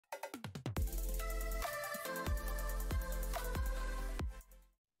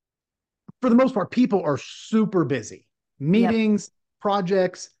for the most part, people are super busy. Yep. Meetings,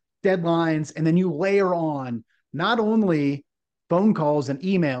 projects, deadlines, and then you layer on not only phone calls and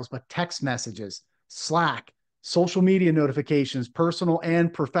emails, but text messages, Slack, social media notifications, personal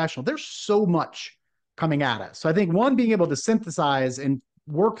and professional. There's so much coming at us. So I think one, being able to synthesize and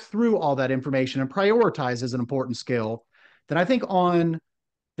work through all that information and prioritize is an important skill. Then I think on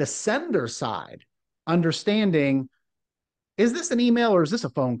the sender side, understanding, is this an email or is this a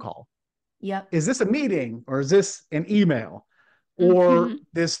phone call? Yep. Is this a meeting or is this an email? Or Hmm.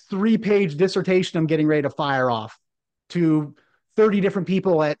 this 3-page dissertation I'm getting ready to fire off to 30 different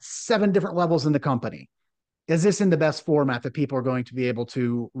people at 7 different levels in the company? Is this in the best format that people are going to be able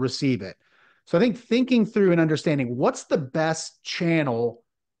to receive it? So I think thinking through and understanding what's the best channel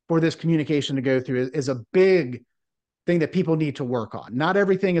for this communication to go through is a big thing that people need to work on. Not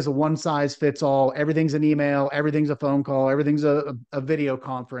everything is a one size fits all. Everything's an email, everything's a phone call, everything's a video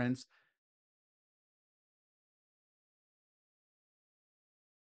conference.